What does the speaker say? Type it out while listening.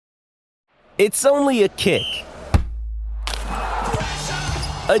It's only a kick,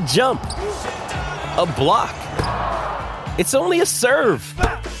 a jump, a block. It's only a serve.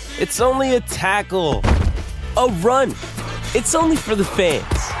 It's only a tackle, a run. It's only for the fans.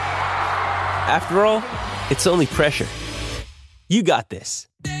 After all, it's only pressure. You got this.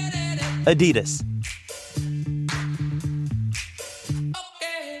 Adidas.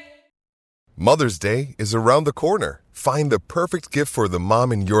 Mother's Day is around the corner. Find the perfect gift for the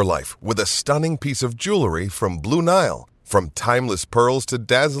mom in your life with a stunning piece of jewelry from Blue Nile. From timeless pearls to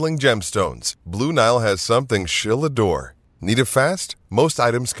dazzling gemstones, Blue Nile has something she'll adore. Need it fast? Most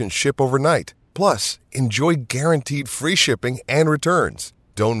items can ship overnight. Plus, enjoy guaranteed free shipping and returns.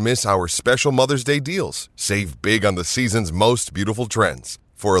 Don't miss our special Mother's Day deals. Save big on the season's most beautiful trends.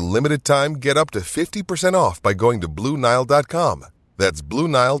 For a limited time, get up to 50% off by going to BlueNile.com. That's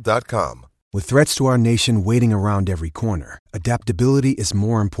BlueNile.com. With threats to our nation waiting around every corner, adaptability is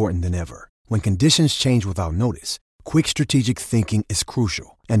more important than ever. When conditions change without notice, quick strategic thinking is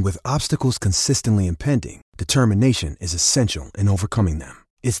crucial. And with obstacles consistently impending, determination is essential in overcoming them.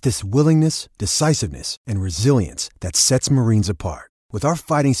 It's this willingness, decisiveness, and resilience that sets Marines apart. With our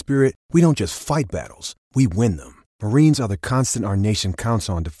fighting spirit, we don't just fight battles, we win them. Marines are the constant our nation counts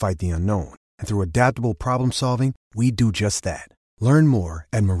on to fight the unknown. And through adaptable problem solving, we do just that. Learn more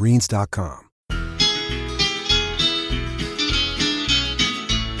at marines.com.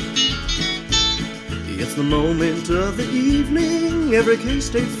 It's the moment of the evening every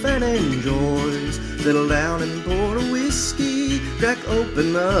K-State fan enjoys. Settle down and pour a whiskey, crack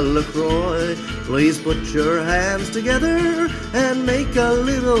open a LaCroix. Please put your hands together and make a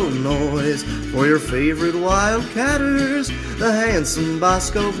little noise for your favorite Wildcatters, the handsome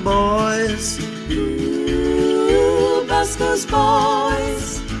Bosco boys. Ooh, Bosco's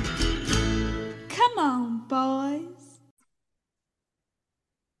boys. Come on, boys.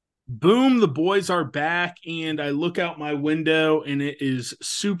 Boom, the boys are back, and I look out my window, and it is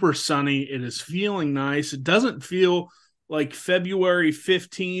super sunny. It is feeling nice. It doesn't feel like February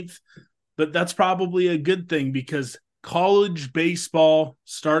 15th, but that's probably a good thing because college baseball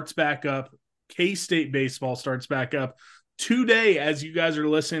starts back up. K-State baseball starts back up today as you guys are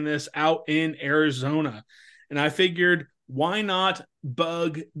listening to this out in Arizona. And I figured, why not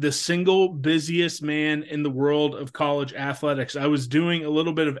bug the single busiest man in the world of college athletics? I was doing a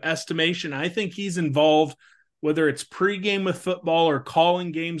little bit of estimation. I think he's involved, whether it's pregame with football or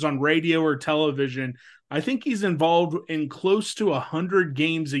calling games on radio or television. I think he's involved in close to 100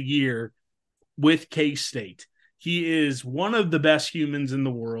 games a year with K-State. He is one of the best humans in the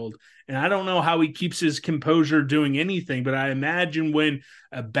world, and I don't know how he keeps his composure doing anything, but I imagine when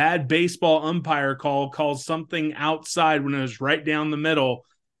a bad baseball umpire calls something outside when it was right down the middle,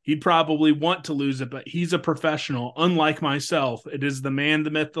 he'd probably want to lose it, but he's a professional, unlike myself. It is the man,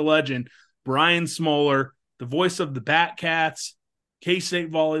 the myth, the legend, Brian Smoller, the voice of the Batcats, K-State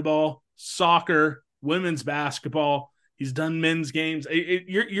volleyball, soccer, women's basketball. He's done men's games.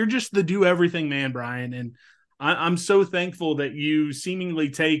 You're just the do-everything man, Brian, and I'm so thankful that you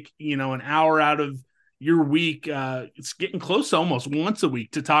seemingly take, an hour out of your week. It's getting close to almost once a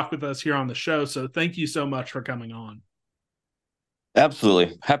week to talk with us here on the show. So thank you so much for coming on.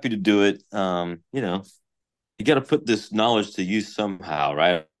 Absolutely. Happy to do it. You got to put this knowledge to use somehow,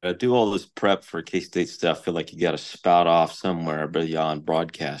 right? I do all this prep for K-State stuff. I feel like you got to spout off somewhere beyond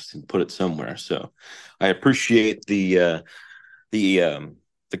broadcast and put it somewhere. So I appreciate the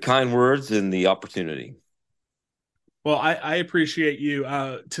kind words and the opportunity. Well, I appreciate you.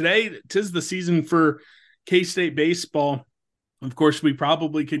 Today, 'tis the season for K-State baseball. Of course, we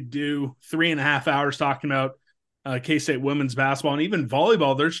probably could do 3.5 hours talking about K-State women's basketball and even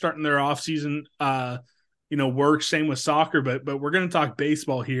volleyball. They're starting their off-season, work. Same with soccer, but we're going to talk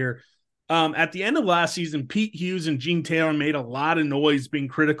baseball here. At the end of last season, Pete Hughes and Gene Taylor made a lot of noise being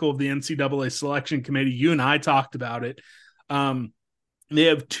critical of the NCAA selection committee. You and I talked about it. They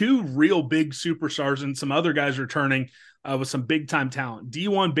have two real big superstars and some other guys returning with some big-time talent.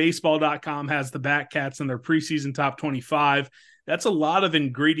 D1Baseball.com has the Batcats in their preseason top 25. That's a lot of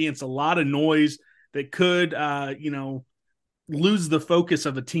ingredients, a lot of noise that could, lose the focus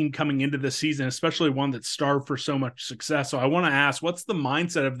of a team coming into the season, especially one that's starved for so much success. So I want to ask, what's the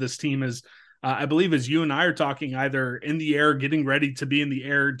mindset of this team as I believe as you and I are talking, either in the air, getting ready to be in the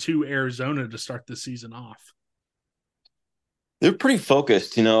air to Arizona to start the season off? They're pretty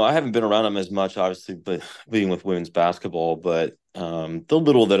focused. I haven't been around them as much, obviously, but being with women's basketball, but the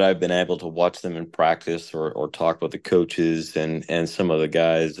little that I've been able to watch them in practice or talk with the coaches and some of the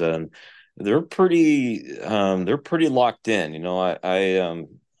guys, they're pretty locked in.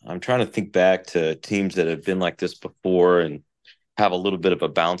 I'm trying to think back to teams that have been like this before, and have a little bit of a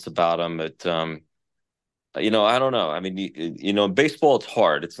bounce about them. But I don't know. I mean, baseball, it's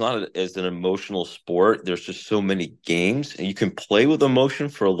hard. It's not as an emotional sport. There's just so many games, and you can play with emotion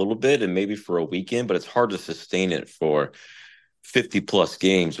for a little bit and maybe for a weekend, but it's hard to sustain it for 50 plus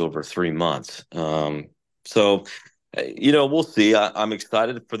games over 3 months. We'll see. I'm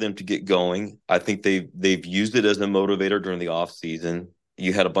excited for them to get going. I think they've used it as a motivator during the off season.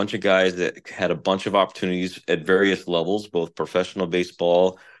 You had a bunch of guys that had a bunch of opportunities at various levels, both professional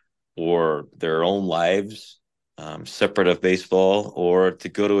baseball or their own lives, separate of baseball, or to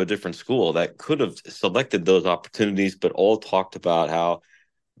go to a different school that could have selected those opportunities, but all talked about how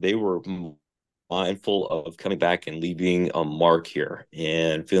they were mindful of coming back and leaving a mark here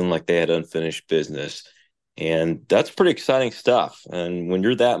and feeling like they had unfinished business. And that's pretty exciting stuff. And when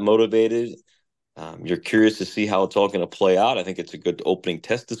you're that motivated, you're curious to see how it's all going to play out. I think it's a good opening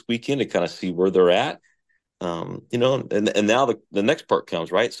test this weekend to kind of see where they're at. And now the next part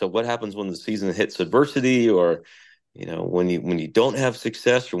comes, right? So what happens when the season hits adversity, or when you don't have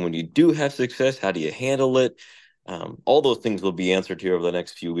success, or when you do have success, how do you handle it? All those things will be answered here over the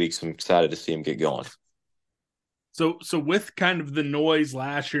next few weeks. I'm excited to see them get going. So with kind of the noise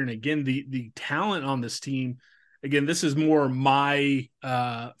last year, and again the talent on this team, again, this is more my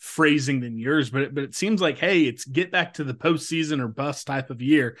phrasing than yours, but it seems like, hey, it's get back to the postseason or bust type of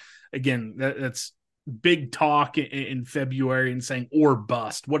year. Again, that's big talk in February and saying or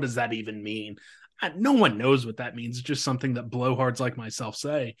bust. What does that even mean? No one knows what that means. It's just something that blowhards like myself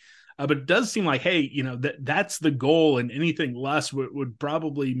say. But it does seem like, hey, that's the goal, and anything less would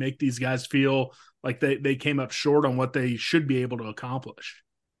probably make these guys feel like they came up short on what they should be able to accomplish.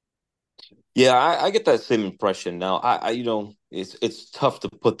 Yeah, I get that same impression. Now, it's tough to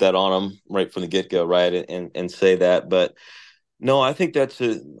put that on them right from the get go, right, and say that, but no, I think that's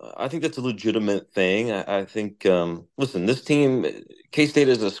a legitimate thing. I think, listen, this team, K-State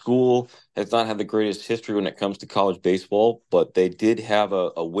as a school, has not had the greatest history when it comes to college baseball, but they did have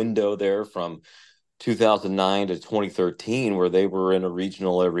a window there from 2009 to 2013 where they were in a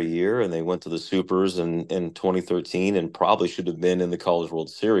regional every year, and they went to the Supers in 2013 and probably should have been in the College World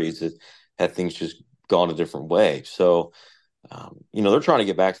Series had things just gone a different way. So, they're trying to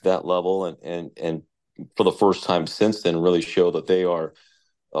get back to that level and for the first time since then really show that they are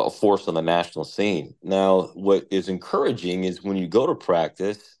a force on the national scene. Now, what is encouraging is when you go to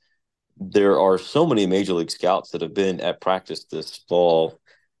practice, there are so many major league scouts that have been at practice this fall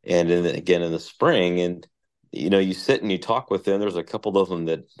and again in the spring. And, you sit and you talk with them. There's a couple of them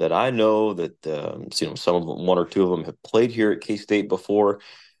that I know that, some of them, one or two of them have played here at K-State before.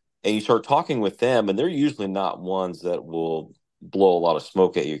 And you start talking with them, and they're usually not ones that will blow a lot of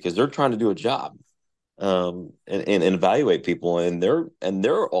smoke at you because they're trying to do a job. And evaluate people, and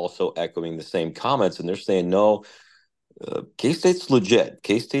they're also echoing the same comments, and they're saying no, K-State's legit.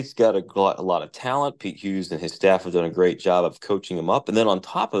 K-State's got a lot of talent. Pete Hughes and his staff have done a great job of coaching them up, and then on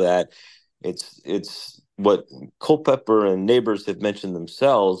top of that, it's what Culpepper and Neighbors have mentioned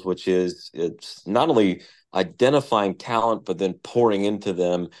themselves, which is it's not only identifying talent but then pouring into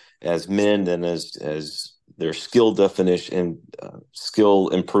them as men and as their skill definition, skill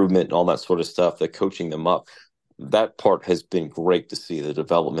improvement, and all that sort of stuff, that coaching them up. That part has been great to see, the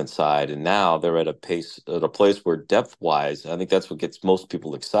development side. And now they're at a place where depth-wise, I think that's what gets most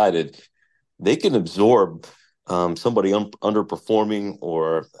people excited. They can absorb somebody underperforming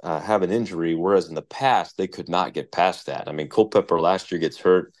or have an injury, whereas in the past, they could not get past that. I mean, Culpepper last year gets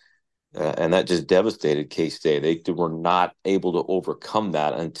hurt, and that just devastated K-State. They were not able to overcome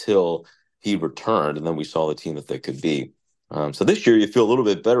that until he returned, and then we saw the team that they could be. So this year you feel a little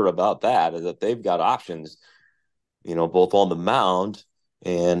bit better about that, is that they've got options, both on the mound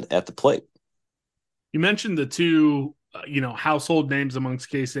and at the plate. You mentioned the two, household names amongst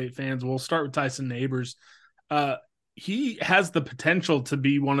K-State fans. We'll start with Tyson Neighbors. He has the potential to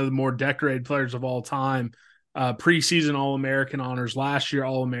be one of the more decorated players of all time. Preseason All-American honors, last year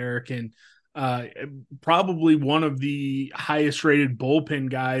All-American. Probably one of the highest rated bullpen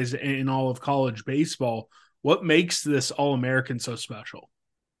guys in all of college baseball. What makes this All-American so special?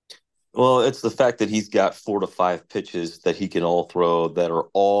 Well, it's the fact that he's got 4 to 5 pitches that he can all throw that are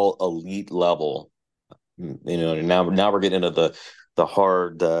all elite level. Now we're getting into the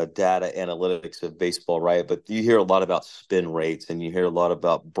hard data analytics of baseball, right? But you hear a lot about spin rates, and you hear a lot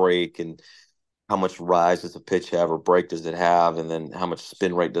about break and how much rise does a pitch have or break does it have, and then how much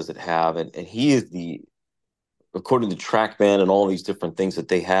spin rate does it have. And he is according to TrackMan and all these different things that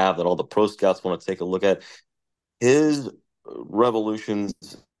they have that all the pro scouts want to take a look at, his revolutions,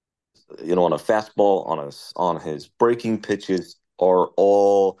 on a fastball, on his breaking pitches are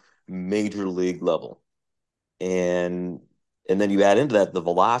all major league level. And And then you add into that the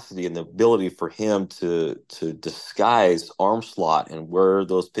velocity and the ability for him to disguise arm slot and where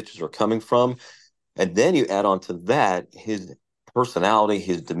those pitches are coming from. And then you add on to that his personality,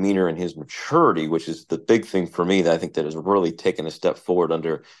 his demeanor, and his maturity, which is the big thing for me that I think that has really taken a step forward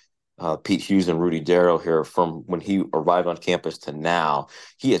under Pete Hughes and Rudy Darrow here from when he arrived on campus to now.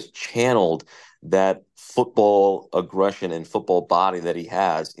 He has channeled that football aggression and football body that he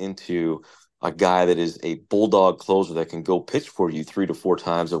has into a guy that is a bulldog closer that can go pitch for you 3 to 4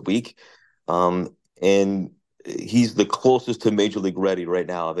 times a week. And he's the closest to Major League ready right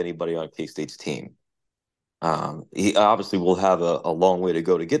now of anybody on K-State's team. He obviously will have a long way to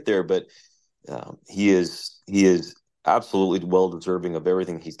go to get there, but he is absolutely well deserving of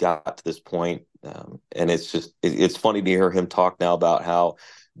everything he's got to this point. And it's funny to hear him talk now about how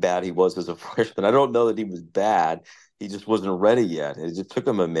bad he was as a freshman. I don't know that he was bad. He just wasn't ready yet. It just took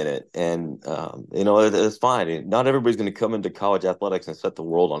him a minute. And, it's fine. Not everybody's going to come into college athletics and set the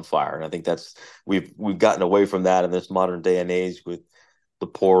world on fire. And I think we've gotten away from that in this modern day and age with the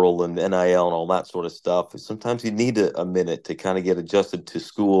portal and NIL and all that sort of stuff. Sometimes you need a minute to kind of get adjusted to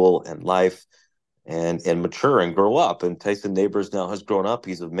school and life and mature and grow up. And Tyson Neighbors now has grown up.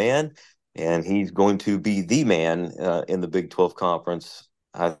 He's a man, and he's going to be the man in the Big 12 Conference,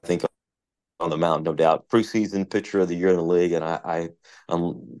 I think, on the mound, no doubt. Preseason pitcher of the year in the league, and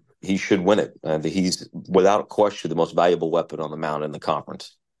he should win it. He's, without question, the most valuable weapon on the mound in the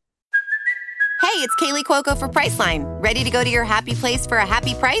conference. Hey, it's Kaylee Cuoco for Priceline. Ready to go to your happy place for a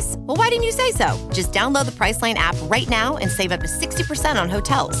happy price? Well, why didn't you say so? Just download the Priceline app right now and save up to 60% on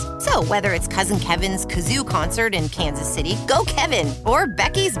hotels. So whether it's Cousin Kevin's Kazoo Concert in Kansas City, go Kevin, or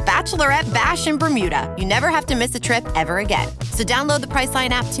Becky's Bachelorette Bash in Bermuda, you never have to miss a trip ever again. So download the Priceline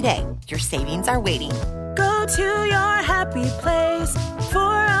app today. Your savings are waiting. Go to your happy place for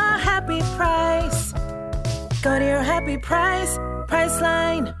a happy price. Go to your happy price,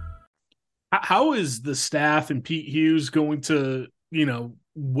 Priceline. How is the staff and Pete Hughes going to,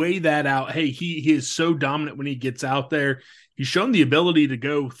 weigh that out? Hey, he is so dominant when he gets out there. He's shown the ability to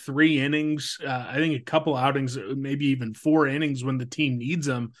go 3 innings, I think a couple outings, maybe even 4 innings when the team needs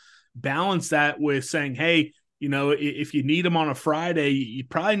him. Balance that with saying, hey, if you need him on a Friday, you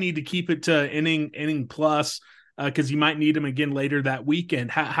probably need to keep it to inning plus because you might need him again later that weekend.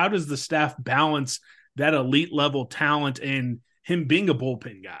 How does the staff balance that elite level talent and him being a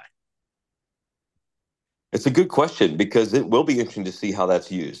bullpen guy? It's a good question because it will be interesting to see how that's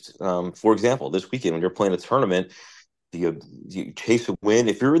used. For example, this weekend when you're playing a tournament, do you chase a win?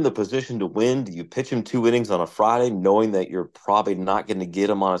 If you're in the position to win, do you pitch him 2 innings on a Friday knowing that you're probably not going to get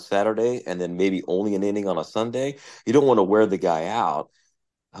him on a Saturday and then maybe only an inning on a Sunday? You don't want to wear the guy out.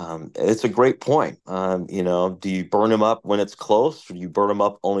 It's a great point. Do you burn him up when it's close, or do you burn him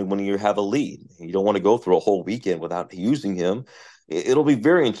up only when you have a lead? You don't want to go through a whole weekend without using him. It'll be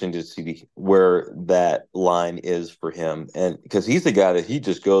very interesting to see where that line is for him. And because he's the guy that he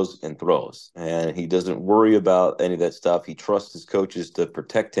just goes and throws and he doesn't worry about any of that stuff. He trusts his coaches to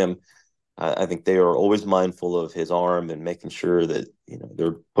protect him. I think they are always mindful of his arm and making sure that,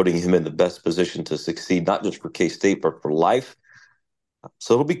 they're putting him in the best position to succeed, not just for K-State, but for life.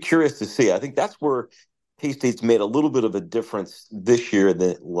 So it'll be curious to see. I think that's where K-State's made a little bit of a difference this year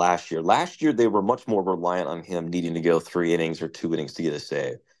than last year. Last year, they were much more reliant on him needing to go 3 innings or 2 innings to get a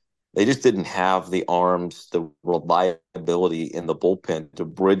save. They just didn't have the arms, the reliability in the bullpen to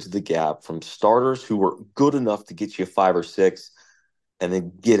bridge the gap from starters who were good enough to get you 5 or 6 and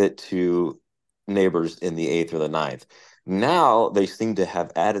then get it to Neighbors in the 8th or the 9th. Now they seem to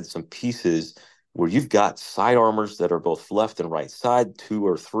have added some pieces where you've got side armors that are both left and right side, 2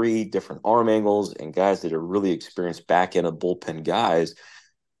 or 3 different arm angles, and guys that are really experienced back end of bullpen guys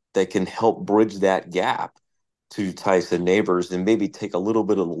that can help bridge that gap to Tyson Neighbors and maybe take a little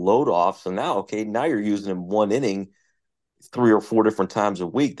bit of the load off. So now you're using him 1 inning 3 or 4 different times a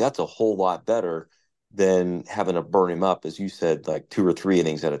week. That's a whole lot better than having to burn him up, as you said, like 2 or 3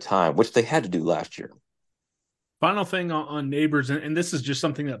 innings at a time, which they had to do last year. Final thing on Neighbors, and this is just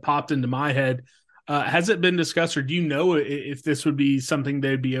something that popped into my head. Has it been discussed, or do you know if this would be something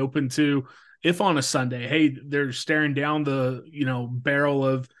they'd be open to if on a Sunday, hey, they're staring down the barrel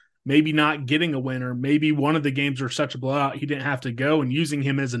of maybe not getting a win, or maybe one of the games were such a blowout he didn't have to go, and using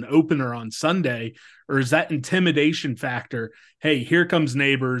him as an opener on Sunday? Or is that intimidation factor, hey, here comes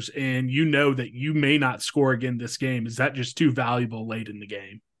Neighbors, and that you may not score again this game? Is that just too valuable late in the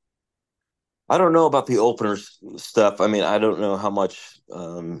game? I don't know about the openers stuff. I mean, I don't know how much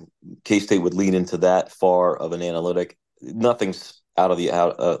K-State would lean into that far of an analytic. Nothing's out of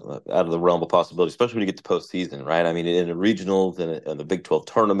the realm of possibility, especially when you get to postseason, right? I mean, in the regionals and the Big 12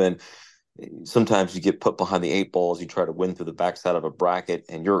 tournament, sometimes you get put behind the eight balls. You try to win through the backside of a bracket,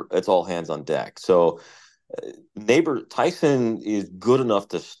 and it's all hands on deck. So neighbor Tyson is good enough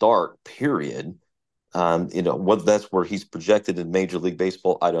to start, period. What that's where he's projected in Major League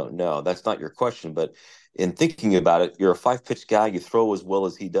Baseball, I don't know. That's not your question, but in thinking about it, you're a five-pitch guy. You throw as well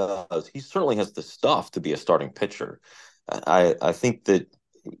as he does. He certainly has the stuff to be a starting pitcher. I think that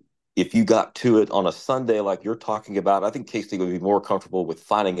if you got to it on a Sunday like you're talking about, I think K-State would be more comfortable with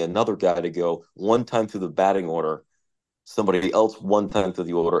finding another guy to go one time through the batting order, somebody else one time through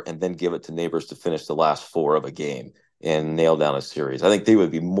the order, and then give it to Neighbors to finish the last four of a game and nail down a series. I think they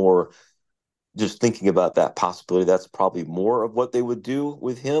would be more just thinking about that possibility. That's probably more of what they would do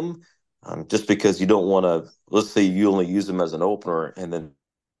with him, just because you don't want to, let's say you only use him as an opener and then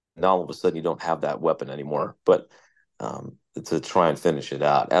now all of a sudden you don't have that weapon anymore. But to try and finish it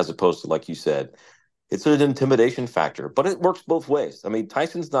out, as opposed to, like you said, it's an intimidation factor, but it works both ways. I mean,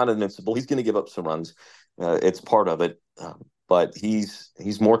 Tyson's not invincible. He's going to give up some runs. It's part of it. But he's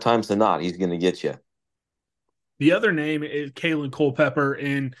more times than not, he's going to get you. The other name is Kalen Culpepper,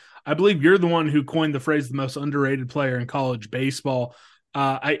 and I believe you're the one who coined the phrase "the most underrated player in college baseball."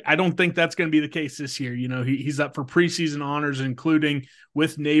 I don't think that's going to be the case this year. You know, he's up for preseason honors, including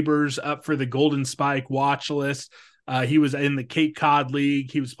with Neighbors, up for the Golden Spike watch list. He was in the Cape Cod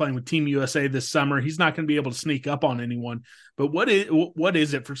League. He was playing with Team USA this summer. He's not going to be able to sneak up on anyone. But what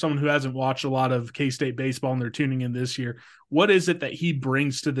is it for someone who hasn't watched a lot of K-State baseball and they're tuning in this year? What is it that he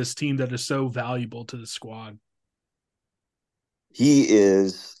brings to this team that is so valuable to the squad? He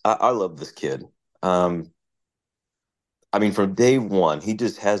is. I love this kid. I mean, from day one, he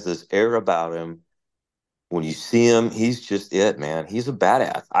just has this air about him. When you see him, he's just it, man. He's a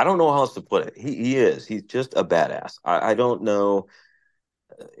badass. I don't know how else to put it. He is. He's just a badass. I don't know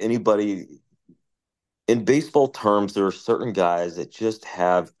anybody in baseball terms. There are certain guys that just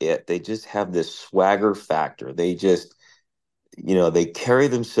have it. They just have this swagger factor. They just, they carry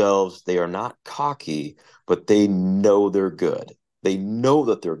themselves. They are not cocky, but they know they're good. They know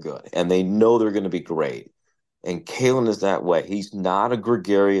that they're good, and they know they're going to be great. And Kalen is that way. He's not a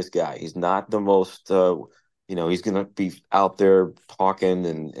gregarious guy. He's not the most, he's going to be out there talking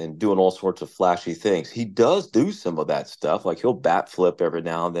and doing all sorts of flashy things. He does do some of that stuff. Like he'll bat flip every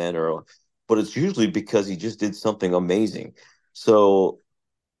now and then, but it's usually because he just did something amazing. So,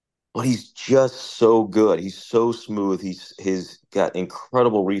 but he's just so good. He's so smooth. He's got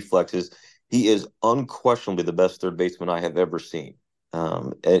incredible reflexes. He is unquestionably the best third baseman I have ever seen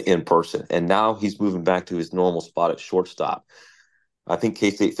in person. And now he's moving back to his normal spot at shortstop. I think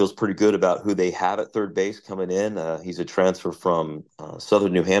K-State feels pretty good about who they have at third base coming in. He's a transfer from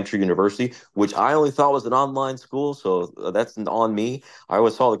Southern New Hampshire University, which I only thought was an online school, so that's on me. I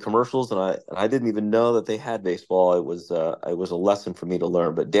always saw the commercials, and I didn't even know that they had baseball. It was a lesson for me to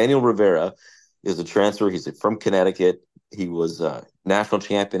learn. But Daniel Rivera is a transfer. He's from Connecticut. He was national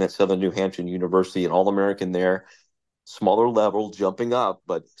champion at Southern New Hampshire University, an All-American there. Smaller level, jumping up,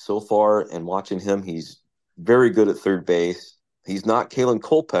 but so far, and watching him, he's very good at third base. He's not Kalen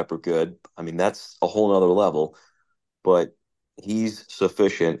Culpepper good. I mean, that's a whole nother level, but he's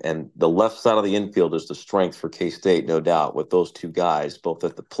sufficient. And the left side of the infield is the strength for K-State, no doubt, with those two guys, both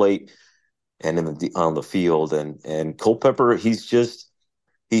at the plate and on the field. And Culpepper, he's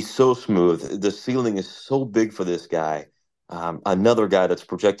so smooth. The ceiling is so big for this guy. Another guy that's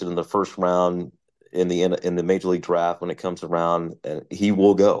projected in the first round in the Major League Draft when it comes around, and he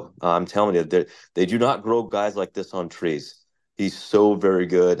will go. I'm telling you, they do not grow guys like this on trees. He's so very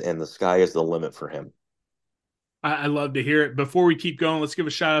good, and the sky is the limit for him. I love to hear it. Before we keep going, let's give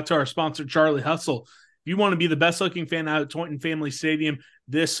a shout out to our sponsor, Charlie Hustle. If you want to be the best looking fan out at Taunton Family Stadium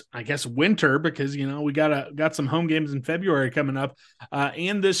this, I guess, winter, because, we got some home games in February coming up,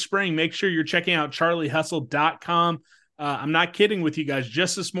 and this spring, make sure you're checking out charliehustle.com. I'm not kidding with you guys.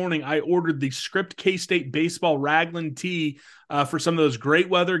 Just this morning, I ordered the Script K-State Baseball Raglan tee for some of those great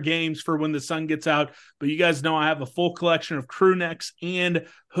weather games for when the sun gets out. But you guys know I have a full collection of crew necks and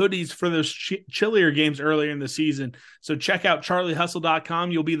hoodies for those chillier games earlier in the season. So check out charliehustle.com.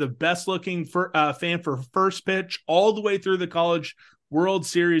 You'll be the best looking fan for first pitch all the way through the College World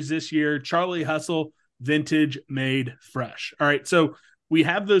Series this year. Charlie Hustle, vintage made fresh. All right, so we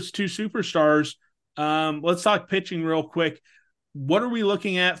have those two superstars. Let's talk pitching real quick. What are we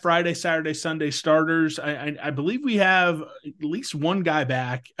looking at Friday, Saturday, Sunday starters? I believe we have at least one guy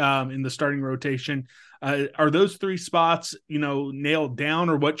back in the starting rotation. Are those three spots, nailed down,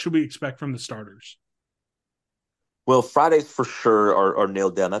 or what should we expect from the starters? Well, Fridays for sure are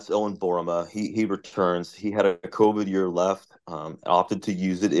nailed down. That's Owen Borma. He returns. He had a COVID year left, opted to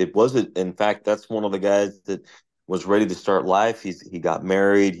use it. It wasn't, in fact, that's one of the guys that was ready to start life. He got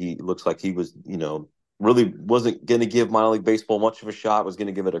married. He looks like he was, really wasn't going to give minor league baseball much of a shot, was going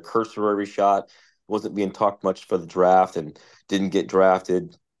to give it a cursory shot, wasn't being talked much for the draft and didn't get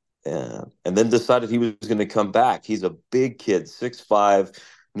drafted. And then decided he was going to come back. He's a big kid, 6'5",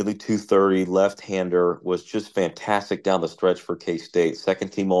 nearly 230, left-hander, was just fantastic down the stretch for K-State, second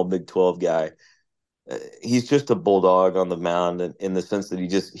team all Big 12 guy. He's just a bulldog on the mound in the sense that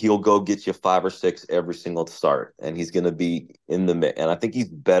he'll go get you 5 or 6 every single start, and he's going to be in the mix. And I think he's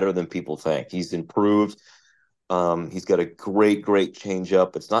better than people think. He's improved. He's got a great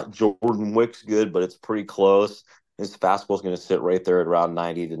changeup. It's not Jordan Wicks good, but it's pretty close. His fastball is going to sit right there at around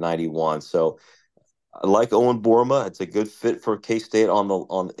 90 to 91. So I like Owen Borma. It's a good fit for K-State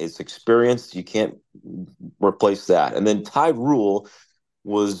on its experience. You can't replace that. And then Ty Rule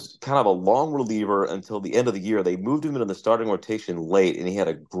was kind of a long reliever until the end of the year. They moved him into the starting rotation late, and he had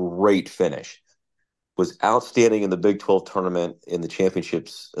a great finish. Was outstanding in the Big 12 tournament in the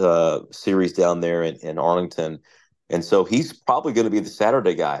championships series down there in Arlington. And so he's probably going to be the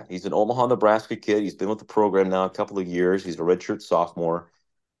Saturday guy. He's an Omaha, Nebraska kid. He's been with the program now a couple of years. He's a redshirt sophomore.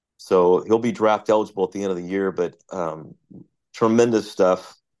 So he'll be draft eligible at the end of the year, but tremendous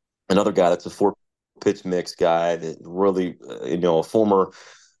stuff. Another guy that's a 4-pitch mix guy that really, a former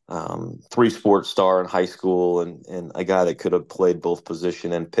 3-sport star in high school and a guy that could have played both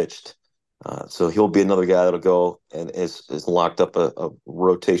position and pitched. So he'll be another guy that'll go and is locked up a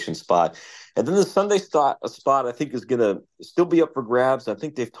rotation spot. And then the Sunday spot I think is going to still be up for grabs. I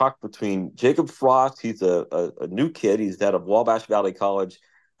think they've talked between Jacob Frost. He's a new kid. He's out of Wabash Valley College,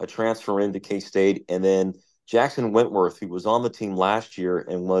 a transfer into K-State. And then Jackson Wentworth, who was on the team last year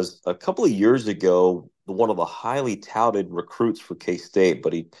and was a couple of years ago one of the highly touted recruits for K-State,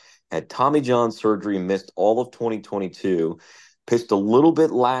 but he had Tommy John surgery, missed all of 2022. Pitched a little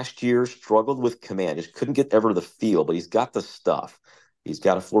bit last year, struggled with command, just couldn't get ever to the field, but he's got the stuff. He's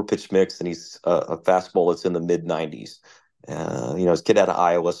got a 4-pitch mix, and he's a fastball that's in the mid-90s. His kid out of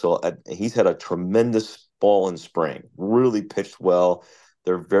Iowa, so he's had a tremendous fall in spring, really pitched well.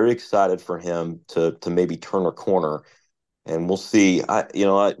 They're very excited for him to maybe turn a corner, and we'll see.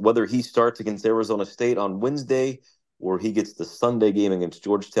 Whether he starts against Arizona State on Wednesday or he gets the Sunday game against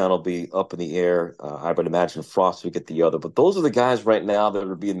Georgetown will be up in the air. I would imagine Frost would get the other. But those are the guys right now that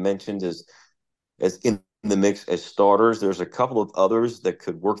are being mentioned as in the mix as starters. There's a couple of others that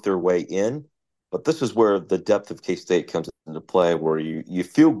could work their way in. But this is where the depth of K-State comes into play, where you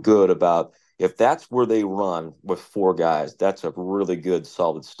feel good about if that's where they run with 4 guys, that's a really good,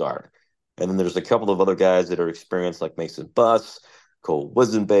 solid start. And then there's a couple of other guys that are experienced like Mason Buss, Cole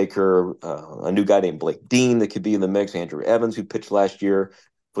Wisenbaker, a new guy named Blake Dean that could be in the mix, Andrew Evans, who pitched last year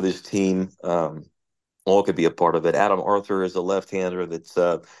for this team. All could be a part of it. Adam Arthur is a left-hander that's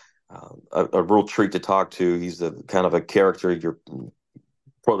a real treat to talk to. He's a kind of a character, your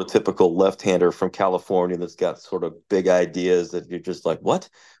prototypical left-hander from California that's got sort of big ideas that you're just like, what?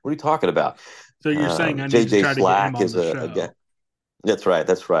 What are you talking about? So you're saying I need to try to get him on the show. A guy. That's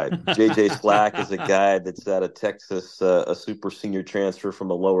right. JJ Slack is a guy that's out of Texas, a super senior transfer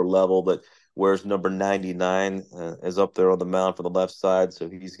from a lower level that wears number 99, is up there on the mound for the left side, so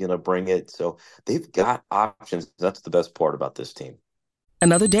he's going to bring it. So they've got options. That's the best part about this team.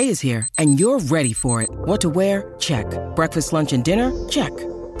 Another day is here, and you're ready for it. What to wear? Check. Breakfast, lunch, and dinner? Check.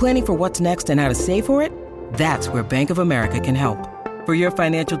 Planning for what's next and how to save for it? That's where Bank of America can help. For your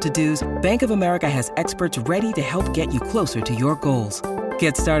financial to-dos, Bank of America has experts ready to help get you closer to your goals.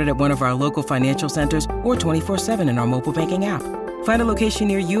 Get started at one of our local financial centers or 24/7 in our mobile banking app. Find a location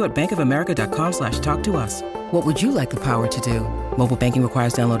near you at bankofamerica.com/talktous. What would you like the power to do? Mobile banking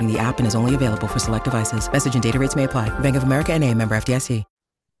requires downloading the app and is only available for select devices. Message and data rates may apply. Bank of America N.A., member FDIC.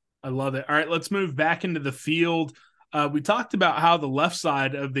 I love it. All right, let's move back into the field. We talked about how the left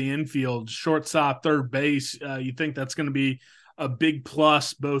side of the infield, shortstop, third base, you think that's going to be a big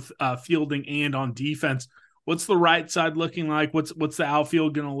plus, both fielding and on defense. What's the right side looking like? What's the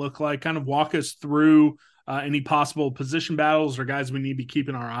outfield going to look like? Kind of walk us through any possible position battles or guys we need to be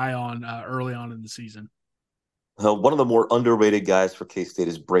keeping our eye on early on in the season. One of the more underrated guys for K-State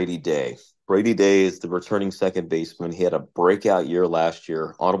is Brady Day. Brady Day is the returning second baseman. He had a breakout year last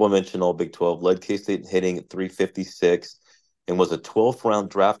year. Honorable mention all Big 12, led K-State hitting at 356 and was a 12th round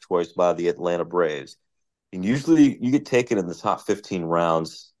draft choice by the Atlanta Braves. And usually you get taken in the top 15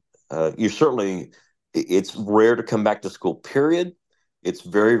 rounds. It's rare to come back to school, period. It's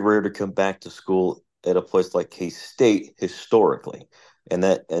very rare to come back to school at a place like K-State historically. And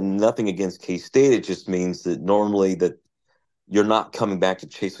nothing against K-State. It just means that normally that you're not coming back to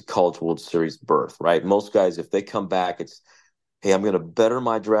chase a College World Series berth, right? Most guys, if they come back, it's, hey, I'm going to better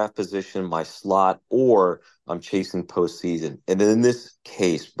my draft position, my slot, or I'm chasing postseason. And then in this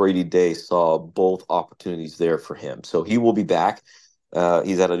case, Brady Day saw both opportunities there for him. So he will be back.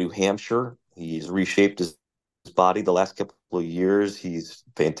 He's out of New Hampshire. He's reshaped his body the last couple of years. He's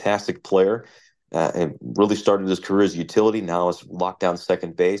a fantastic player and really started his career as utility. Now is locked down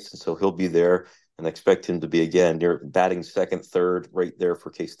second base. And so he'll be there, and expect him to be again near batting second, third, right there for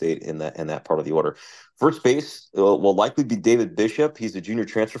K-State in that part of the order. First base will likely be David Bishop. He's a junior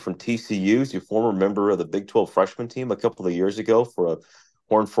transfer from TCU. He's a former member of the Big 12 freshman team a couple of years ago for a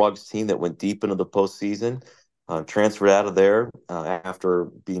Horned Frogs team that went deep into the postseason. Transferred out of there after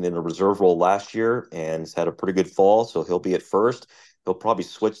being in a reserve role last year and has had a pretty good fall, so he'll be at first. He'll probably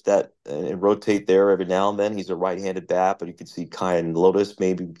switch that and rotate there every now and then. He's a right-handed bat, but you could see Kyan Lotus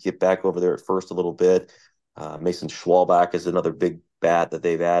maybe get back over there at first a little bit. Mason Schwalbach is another big bat that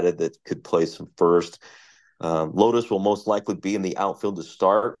they've added that could play some first. Lotus will most likely be in the outfield to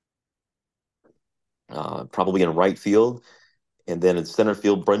start, probably in right field. And then in center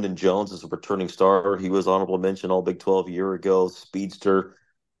field, Brendan Jones is a returning starter. He was honorable mention All Big 12 a year ago, speedster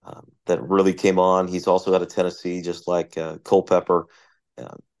that really came on. He's also out of Tennessee, just like Culpepper.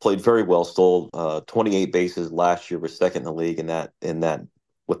 Played very well, stole 28 bases last year, was second in the league in that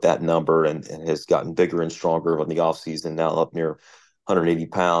with that number, and has gotten bigger and stronger in the offseason, now up near 180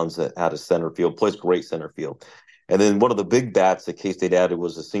 pounds out of center field. Plays great center field. And then one of the big bats that K-State added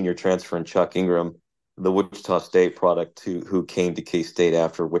was a senior transfer in Chuck Ingram, the Wichita State product who came to K-State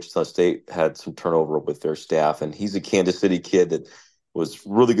after Wichita State had some turnover with their staff. And he's a Kansas City kid that was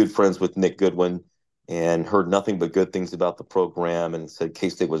really good friends with Nick Goodwin and heard nothing but good things about the program, and said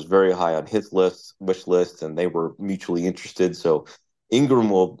K-State was very high on his wish list, and they were mutually interested. So Ingram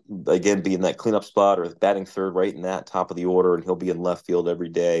will, again, be in that cleanup spot or batting third right in that top of the order, and he'll be in left field every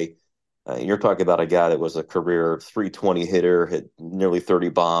day. You're talking about a guy that was a career 320 hitter, hit nearly 30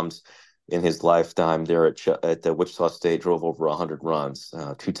 bombs in his lifetime there at the Wichita State, drove over 100 runs,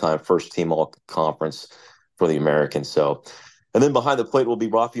 two-time first-team all-conference for the Americans. So, and then behind the plate will be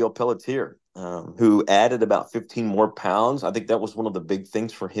Rafael Pelletier, who added about 15 more pounds. I think that was one of the big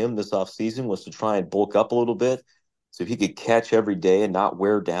things for him this offseason, was to try and bulk up a little bit so he could catch every day and not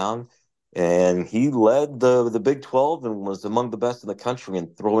wear down. And he led the Big 12 and was among the best in the country in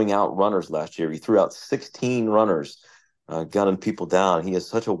throwing out runners last year. He threw out 16 runners, gunning people down. He is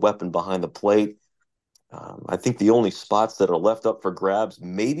such a weapon behind the plate. I think the only spots that are left up for grabs,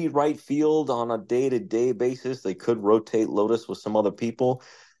 maybe right field on a day-to-day basis. They could rotate Lotus with some other people.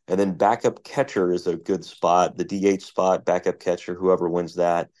 And then backup catcher is a good spot, the DH spot, backup catcher, whoever wins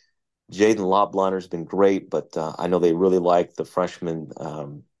that. Jaden Lobliner's been great, but I know they really like the freshman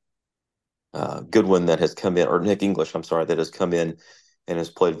Goodwin that has come in, or Nick English, I'm sorry, that has come in and has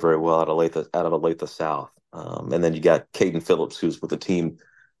played very well out of Olathe South. And then you got Caden Phillips, who's with the team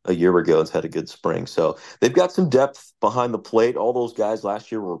a year ago and has had a good spring. So they've got some depth behind the plate. All those guys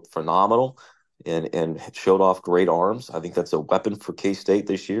last year were phenomenal and showed off great arms. I think that's a weapon for K-State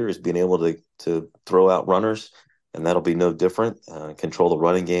this year, is being able to throw out runners, and that'll be no different, control the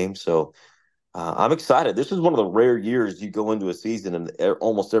running game. So I'm excited. This is one of the rare years you go into a season and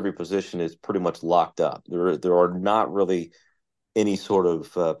almost every position is pretty much locked up. There are not really any sort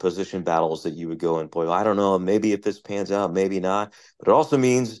of position battles that you would go and, boy, I don't know, maybe if this pans out, maybe not. But it also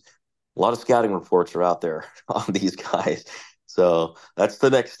means a lot of scouting reports are out there on these guys. So that's the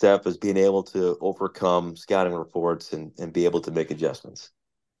next step, is being able to overcome scouting reports and be able to make adjustments.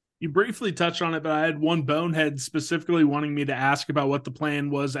 You briefly touched on it, but I had one bonehead specifically wanting me to ask about what the plan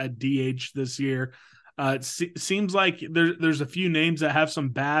was at DH this year. It seems like there's a few names that have some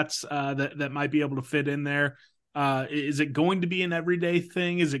bats that might be able to fit in there. Is it going to be an everyday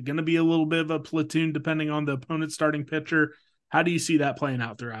thing? Is it going to be a little bit of a platoon depending on the opponent's starting pitcher? How do you see that playing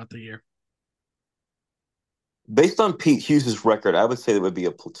out throughout the year? Based on Pete Hughes' record, I would say it would be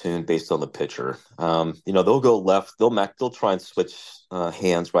a platoon based on the pitcher. They'll go left. They'll try and switch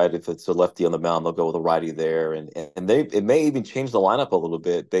hands, right? If it's a lefty on the mound, they'll go with a righty there, and it may even change the lineup a little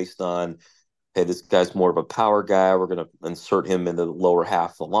bit based on, hey, this guy's more of a power guy. We're going to insert him in the lower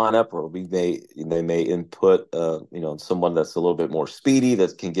half of the lineup, or they may input someone that's a little bit more speedy,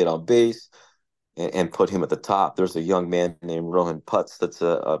 that can get on base, and put him at the top. There's a young man named Rohan Putz that's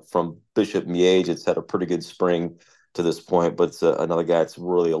from Bishop Miege. It's had a pretty good spring to this point, but it's another guy that's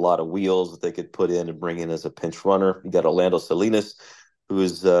really a lot of wheels that they could put in and bring in as a pinch runner. You got Orlando Salinas, who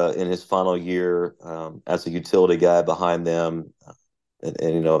is in his final year as a utility guy behind them.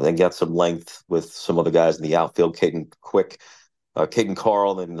 And got some length with some of the guys in the outfield. Caden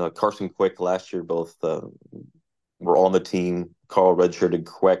Carl and Carson Quick last year both were on the team. Carl redshirted.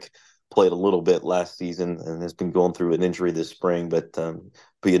 Quick played a little bit last season and has been going through an injury this spring, but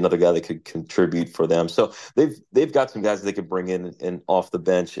be another guy that could contribute for them. So they've got some guys they could bring in and off the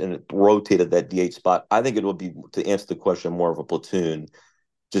bench and rotate at that DH spot. I think it will be, to answer the question, more of a platoon,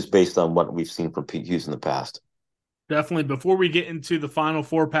 just based on what we've seen from Pete Hughes in the past. Definitely. Before we get into the final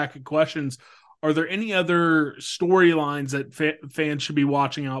 4-pack of questions, are there any other storylines that fans should be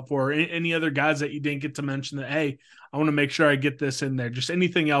watching out for? Any other guys that you didn't get to mention that, hey, I want to make sure I get this in there? Just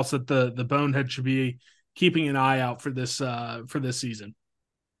anything else that the Bonehead should be keeping an eye out for this season?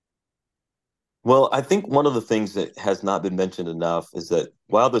 Well, I think one of the things that has not been mentioned enough is that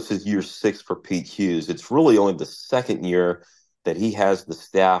while this is year 6 for Pete Hughes, it's really only the second year that he has the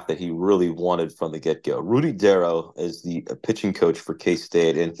staff that he really wanted from the get-go. Rudy Darrow is the pitching coach for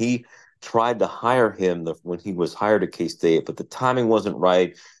K-State, and he tried to hire him when he was hired at K-State, but the timing wasn't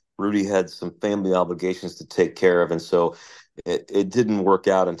right. Rudy had some family obligations to take care of, and so it didn't work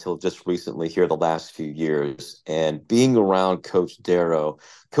out until just recently here the last few years. And being around Coach Darrow,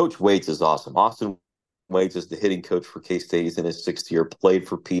 Coach Waits is awesome. Austin Waits is the hitting coach for K-State. He's in his 6th year, played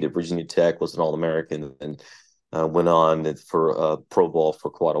for Pete at Virginia Tech, was an All-American, and went on for pro ball for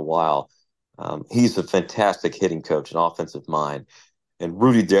quite a while. He's a fantastic hitting coach, an offensive mind. And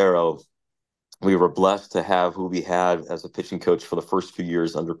Rudy Darrow, we were blessed to have who we had as a pitching coach for the first few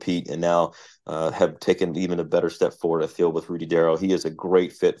years under Pete, and now have taken even a better step forward, I feel, with Rudy Darrow. He is a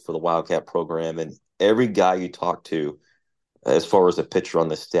great fit for the Wildcat program, and every guy you talk to, as far as a pitcher on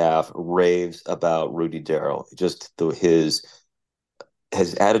the staff, raves about Rudy Darrow. Just his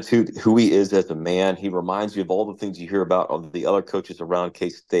attitude, who he is as a man. He reminds you of all the things you hear about of the other coaches around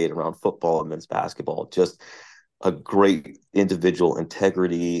K-State, around football and men's basketball. Just a great individual,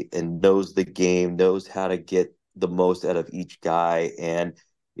 integrity, and knows the game, knows how to get the most out of each guy. And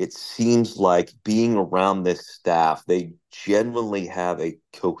it seems like being around this staff, they genuinely have a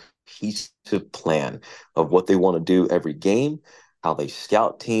cohesive plan of what they want to do every game, how they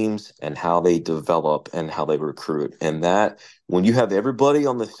scout teams, and how they develop and how they recruit. And that, when you have everybody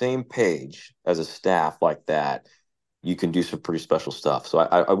on the same page as a staff like that, you can do some pretty special stuff. So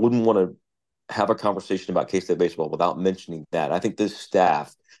I wouldn't want to have a conversation about K-State baseball without mentioning that. I think this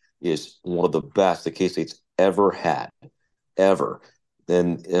staff is one of the best that K-State's ever had, ever,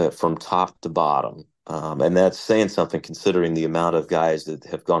 and from top to bottom. And that's saying something, considering the amount of guys that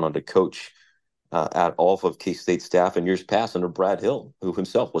have gone on to coach at off of K-State staff in years past under Brad Hill, who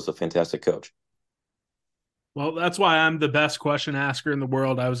himself was a fantastic coach. Well, that's why I'm the best question asker in the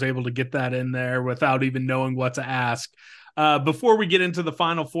world. I was able to get that in there without even knowing what to ask. Before we get into the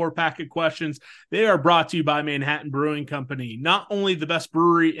final 4-pack of questions, they are brought to you by Manhattan Brewing Company. Not only the best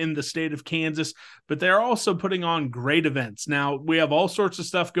brewery in the state of Kansas, but they're also putting on great events. Now, we have all sorts of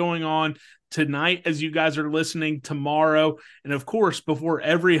stuff going on tonight as you guys are listening, tomorrow, and of course, before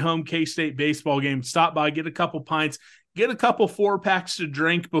every home K-State baseball game. Stop by, get a couple pints, get a couple 4-packs to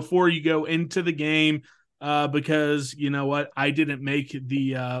drink before you go into the game. Because you know what? I didn't make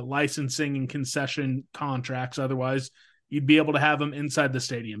the licensing and concession contracts. Otherwise, you'd be able to have them inside the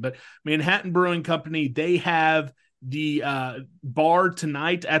stadium. But Manhattan Brewing Company, they have the bar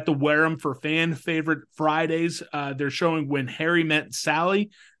tonight at the Wareham for Fan Favorite Fridays. They're showing When Harry Met Sally.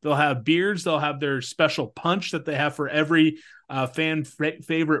 They'll have beers. They'll have their special punch that they have for every fan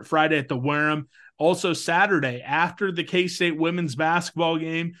favorite Friday at the Wareham. Also Saturday, after the K-State women's basketball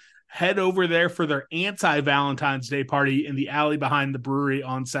game, head over there for their anti-Valentine's Day party in the alley behind the brewery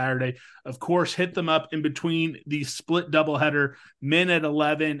on Saturday. Of course, hit them up in between the split doubleheader, men at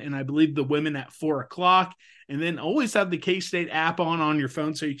 11, and I believe the women at 4 o'clock. And then always have the K-State app on your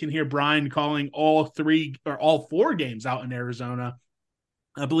phone so you can hear Brian calling all 4 games out in Arizona.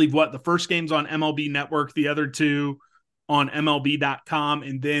 I believe the first game's on MLB Network, the other 2 on MLB.com,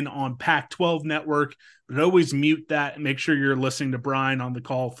 and then on Pac-12 Network. But always mute that and make sure you're listening to Brian on the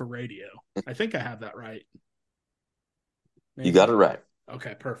call for radio. I think I have that right. Maybe. You got it right.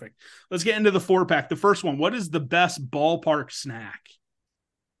 Okay, perfect. Let's get into the 4-pack. The first one, what is the best ballpark snack?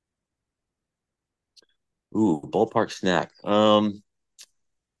 Ooh, ballpark snack.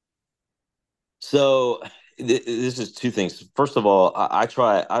 So this is 2 things. First of all, I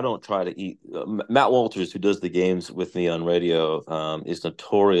don't try to eat. Matt Walters, who does the games with me on radio, is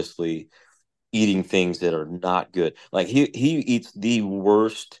notoriously eating things that are not good. Like he eats the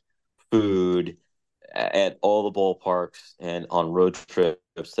worst food at all the ballparks and on road trips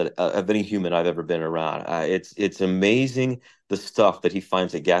that of any human I've ever been around. It's amazing the stuff that he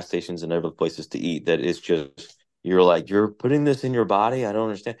finds at gas stations and other places to eat that is just, you're like, you're putting this in your body? I don't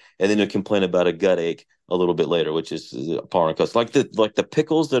understand. And then you complain about a gut ache a little bit later, which is par on course. Like the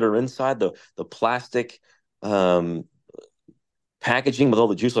pickles that are inside the plastic packaging with all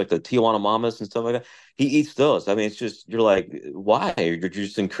the juice, like the Tijuana Mamas and stuff like that. He eats those. I mean, it's just, you're like, why? You're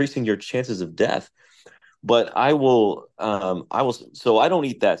just increasing your chances of death. But so I don't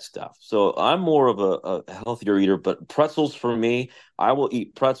eat that stuff. So I'm more of a healthier eater. But pretzels for me, I will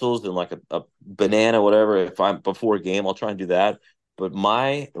eat pretzels and like a banana, whatever. If I'm before a game, I'll try and do that. But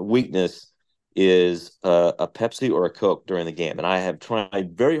my weakness is a Pepsi or a Coke during the game, and I have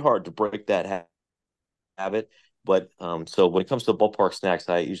tried very hard to break that habit. But so when it comes to ballpark snacks,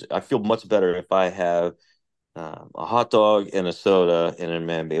 I feel much better if I have a hot dog and a soda, and then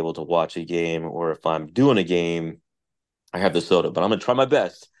man, be able to watch a game, or if I'm doing a game, I have the soda. But I'm gonna try my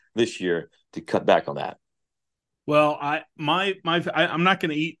best this year to cut back on that. Well, I'm not going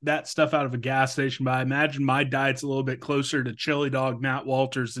to eat that stuff out of a gas station, but I imagine my diet's a little bit closer to Chili Dog Matt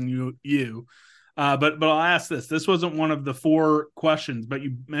Walters than you. But I'll ask this. This wasn't one of the 4 questions, but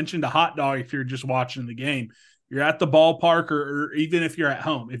you mentioned a hot dog if you're just watching the game. You're at the ballpark, or even if you're at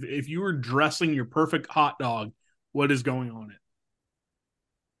home. If you were dressing your perfect hot dog, what is going on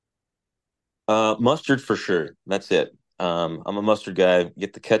it? Mustard for sure. That's it. I'm a mustard guy.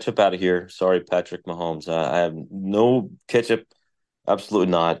 Get the ketchup out of here. Sorry, Patrick Mahomes. I have no ketchup. Absolutely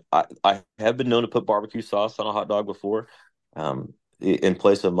not. I have been known to put barbecue sauce on a hot dog before, in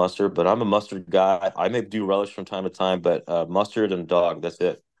place of mustard, but I'm a mustard guy. I may do relish from time to time, but mustard and dog, that's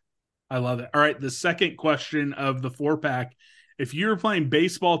it. I love it. All right. The second question of the 4-pack. If you were playing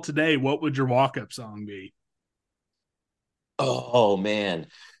baseball today, what would your walk-up song be? Oh man.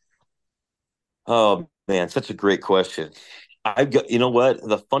 Oh man, such a great question. I've got, you know what?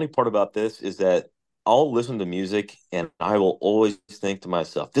 The funny part about this is that I'll listen to music and I will always think to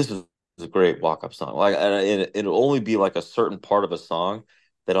myself, this is a great walk-up song. Like, and it'll only be like a certain part of a song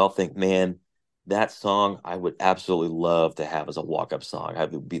that I'll think, man, that song I would absolutely love to have as a walk-up song.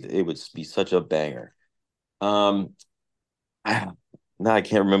 It would be such a banger. Um, now I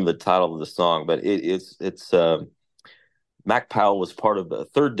can't remember the title of the song, but it's Mac Powell was part of the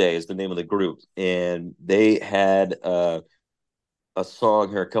Third Day is the name of the group, and they had a song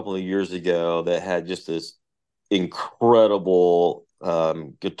here a couple of years ago that had just this incredible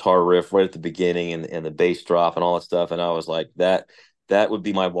guitar riff right at the beginning, and the bass drop and all that stuff. And I was like, that would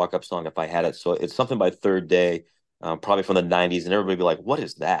be my walk-up song if I had it. So it's something by Third Day, probably from the 90s, and everybody would be like, what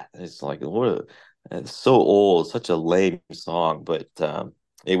is that? And it's like, it's so old, such a lame song, but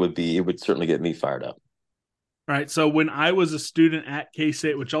it would certainly get me fired up. All right. So when I was a student at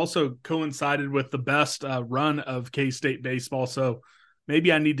K-State, which also coincided with the best run of K-State baseball, so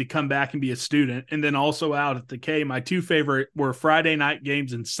maybe I need to come back and be a student. And then also out at the K, my 2 favorite were Friday night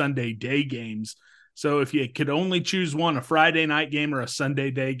games and Sunday day games. So if you could only choose one, a Friday night game or a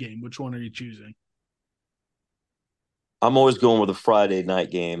Sunday day game, which one are you choosing? I'm always going with a Friday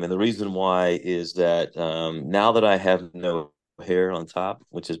night game. And the reason why is that now that I have no hair on top,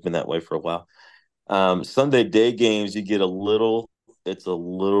 which has been that way for a while, Sunday day games, it's a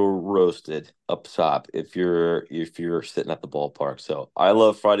little roasted up top if you're sitting at the ballpark. So I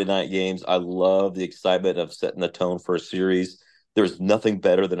love Friday night games. I love the excitement of setting the tone for a series. There's nothing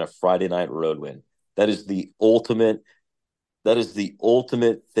better than a Friday night road win. That is the ultimate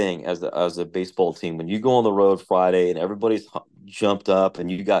thing as a baseball team. When you go on the road Friday and everybody's jumped up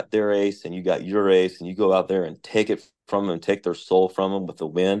and you got their ace and you got your ace and you go out there and take it from them and take their soul from them with the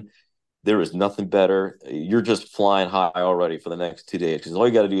win, there is nothing better. You're just flying high already for the next 2 days, because all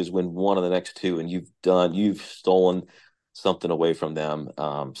you got to do is win one of the next 2 and you've stolen something away from them.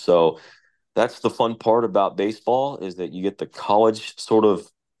 So that's the fun part about baseball, is that you get the college sort of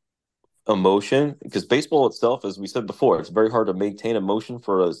emotion, because baseball itself, as we said before, it's very hard to maintain emotion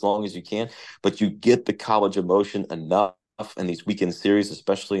for as long as you can, but you get the college emotion enough in these weekend series,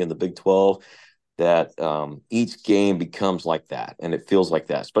 especially in the Big 12, that each game becomes like that, and it feels like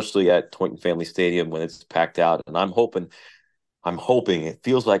that, especially at Toynton Family Stadium when it's packed out. And I'm hoping it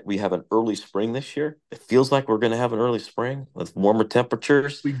feels like we have an early spring this year. It feels like we're going to have an early spring with warmer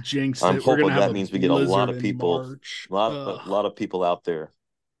temperatures. We jinxed I'm it. We're hoping gonna have that a means we get a lot of blizzard in people, March. a lot of people out there.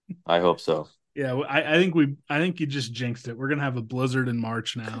 I hope so. Yeah, I think you just jinxed it. We're gonna have a blizzard in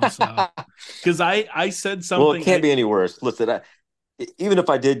March now. So because I said something. Well, it can't be any worse. Listen, even if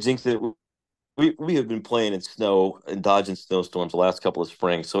I did jinx it, we have been playing in snow and dodging snowstorms the last couple of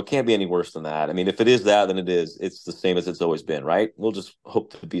springs, so it can't be any worse than that. I mean, if it is that, then it's the same as it's always been, right? We'll just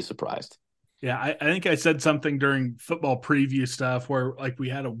hope to be surprised. Yeah, I think I said something during football preview stuff where like we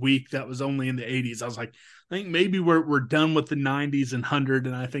had a week that was only in the 80s. I was like, I think maybe we're done with the 90s and 100,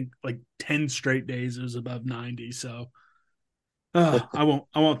 and I think like 10 straight days it was above 90. So I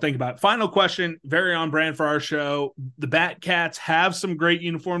won't think about it. Final question, very on brand for our show. The Bat Cats have some great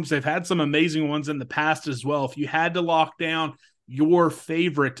uniforms. They've had some amazing ones in the past as well. If you had to lock down your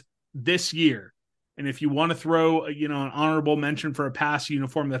favorite this year. And if you want to throw, an honorable mention for a past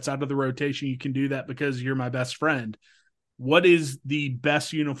uniform that's out of the rotation, you can do that because you're my best friend. What is the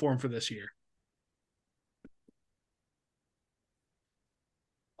best uniform for this year?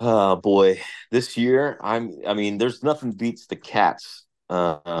 Oh boy, this year there's nothing beats the Cats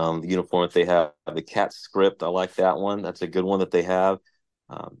the uniform that they have. The Cats script, I like that one. That's a good one that they have.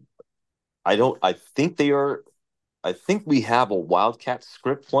 Um, I think I think we have a Wildcat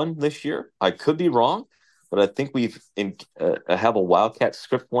script one this year. I could be wrong, but I think have a Wildcat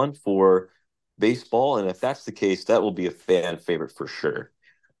script one for baseball, and if that's the case, that will be a fan favorite for sure.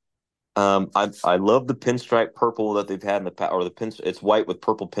 I love the pinstripe purple that they've had in the past, or it's white with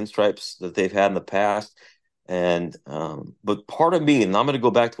purple pinstripes that they've had in the past. And but part of me, and I'm going to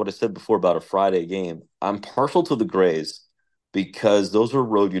go back to what I said before about a Friday game, I'm partial to the grays because those are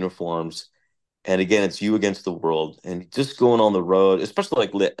road uniforms, and again, it's you against the world, and just going on the road, especially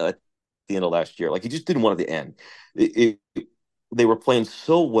like at the end of last year, like you just didn't want it to end. They were playing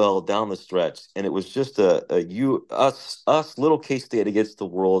so well down the stretch, and it was just us little K-State against the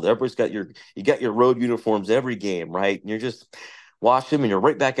world. Everybody's got you got your road uniforms every game, right? And you're just wash them, and you're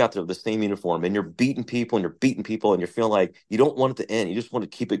right back out there with the same uniform, and you're beating people, and you're feeling like you don't want it to end. You just want to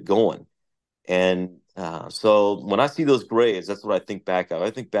keep it going. And so when I see those grays, that's what I think back of.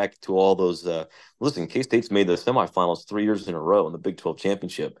 I think back to all those. Listen, K-State's made the semifinals 3 years in a row in the Big 12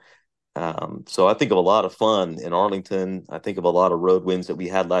 championship. So I think of a lot of fun in Arlington. I think of a lot of road wins that we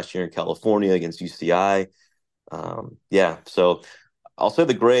had last year in California against UCI. Yeah, so I'll say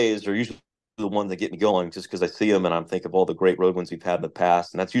the grays are usually the ones that get me going just because I see them and I'm thinking of all the great road wins we've had in the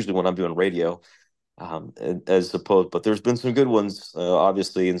past. And that's usually when I'm doing radio. As opposed, but there's been some good ones,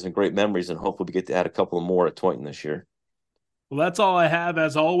 obviously, and some great memories, and hopefully we get to add a couple more at Toynton this year. Well, that's all I have.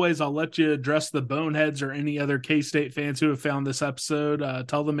 As always, I'll let you address the Boneheads or any other K-State fans who have found this episode.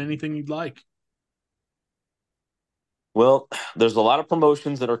 Tell them anything you'd like. Well, there's a lot of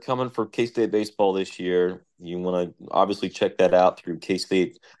promotions that are coming for K-State baseball this year. You want to obviously check that out through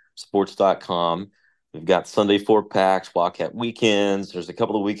kstatesports.com. We've got Sunday 4-packs, Wildcat weekends. There's a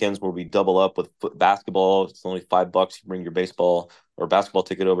couple of weekends where we double up with basketball. It's only $5. You bring your baseball or basketball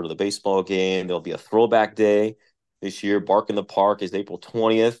ticket over to the baseball game. There'll be a throwback day this year. Bark in the Park is April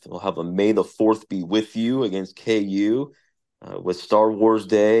 20th. We'll have a May the 4th be with you against KU with Star Wars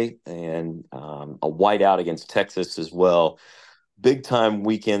Day and a whiteout against Texas as well. Big time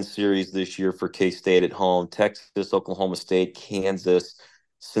weekend series this year for K-State at home. Texas, Oklahoma State, Kansas,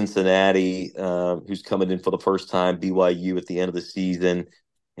 Cincinnati, who's coming in for the first time, BYU at the end of the season,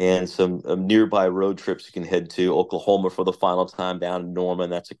 and some nearby road trips you can head to. Oklahoma for the final time down in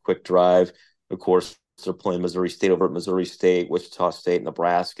Norman. That's a quick drive. Of course, they're playing Missouri State over at Missouri State, Wichita State,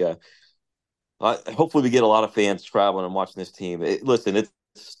 Nebraska. Hopefully we get a lot of fans traveling and watching this team.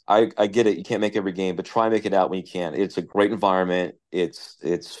 I get it. You can't make every game, but try and make it out when you can. It's a great environment.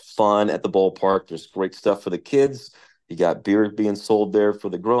 It's fun at the ballpark. There's great stuff for the kids. You got beer being sold there for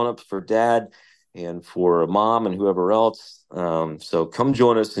the grown-ups, for dad, and for mom and whoever else. So come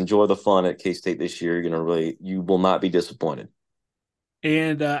join us. Enjoy the fun at K-State this year. You will not be disappointed.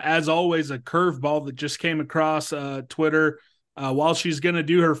 And as always, a curveball that just came across Twitter. While she's going to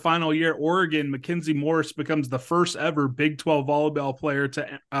do her final year at Oregon, Mackenzie Morris becomes the first ever Big 12 volleyball player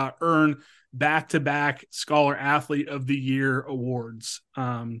to earn back-to-back Scholar Athlete of the Year awards.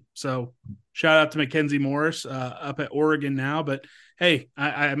 So shout out to Mackenzie Morris up at Oregon now. But, hey,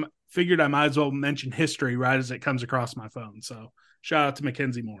 I figured I might as well mention history right as it comes across my phone. So shout out to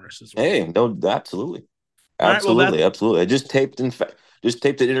Mackenzie Morris as well. Hey, no, absolutely. Absolutely. I just taped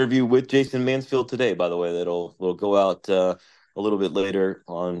an interview with Jason Mansfield today, by the way, that'll go out a little bit later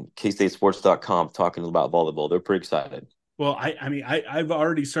on kstatesports.com talking about volleyball. They're pretty excited. Well, I've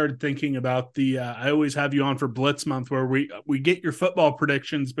already started thinking about I always have you on for Blitz Month where we get your football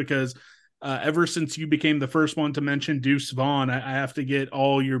predictions because ever since you became the first one to mention Deuce Vaughn, I have to get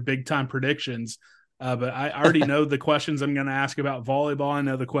all your big time predictions. But I already know the questions I'm going to ask about volleyball. I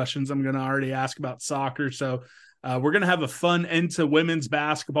know the questions I'm going to already ask about soccer. So we're going to have a fun end to women's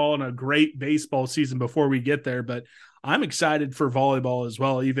basketball and a great baseball season before we get there. But I'm excited for volleyball as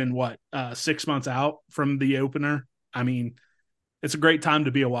well, even 6 months out from the opener. I mean, it's a great time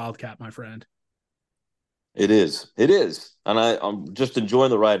to be a Wildcat, my friend. It is. And I'm just enjoying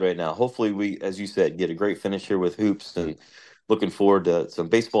the ride right now. Hopefully we, as you said, get a great finish here with hoops and looking forward to some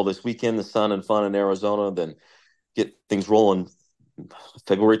baseball this weekend, the sun and fun in Arizona, then get things rolling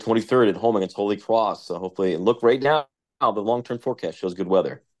February 23rd at home against Holy Cross. So hopefully, and look right now, the long-term forecast shows good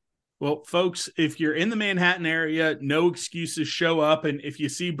weather. Well, folks, if you're in the Manhattan area, no excuses, show up. And if you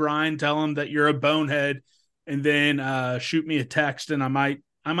see Brian, tell him that you're a bonehead and then shoot me a text, and I might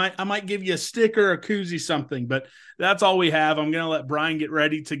give you a sticker, a koozie, something. But that's all we have. I'm going to let Brian get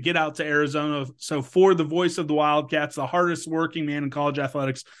ready to get out to Arizona. So for the voice of the Wildcats, the hardest working man in college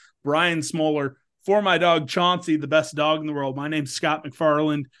athletics, Brian Smoller. For my dog Chauncey, the best dog in the world, my name's Scott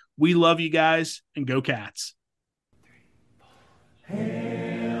McFarland. We love you guys, and go Cats.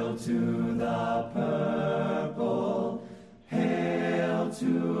 Hail to the purple, hail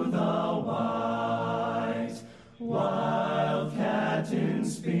to the white, Wildcat in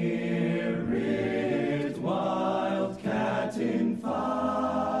spirit, Wildcat in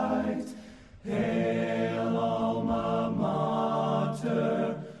fight. Hail alma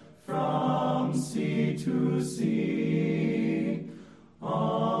mater, from sea to sea,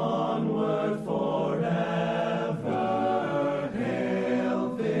 onward forever,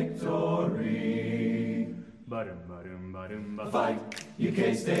 hail victory. Fight,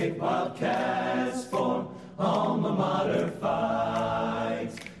 UK State Wildcats, for alma mater fight.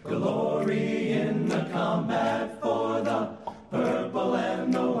 Glory in the combat for the purple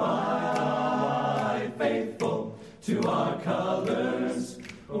and the white. Faithful to our colors,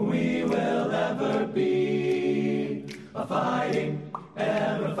 we will ever be fighting,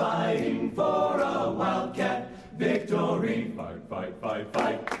 ever fighting for a Wildcat victory. Fight, fight, fight,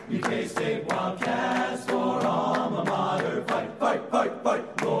 fight. UK State Wildcats for alma mater. Fight, fight, fight,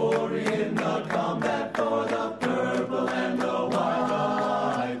 fight. Glory in the combat for the purple and the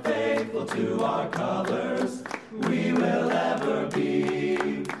white. Faithful to our colors, we will ever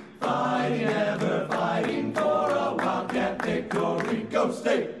be fighting, ever fighting for a Wildcat victory. Go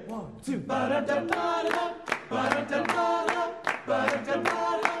State! 1, 2, ba-da-da-da-da-da, ba-da-da-da-da,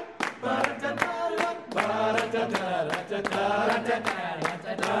 ba-da-da-da-da, ba-da-da-da-da,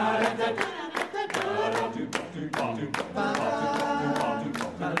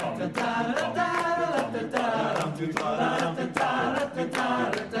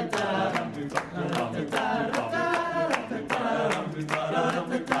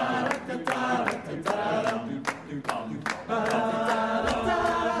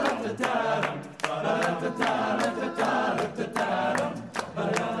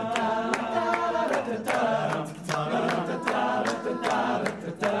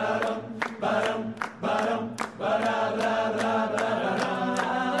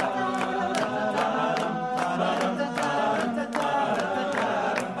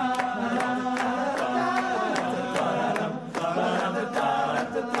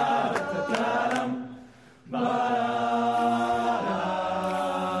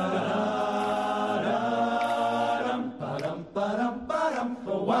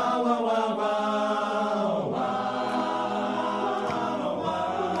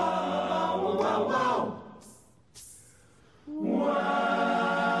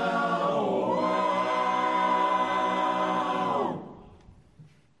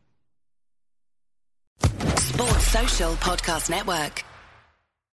 Sports Social Podcast Network.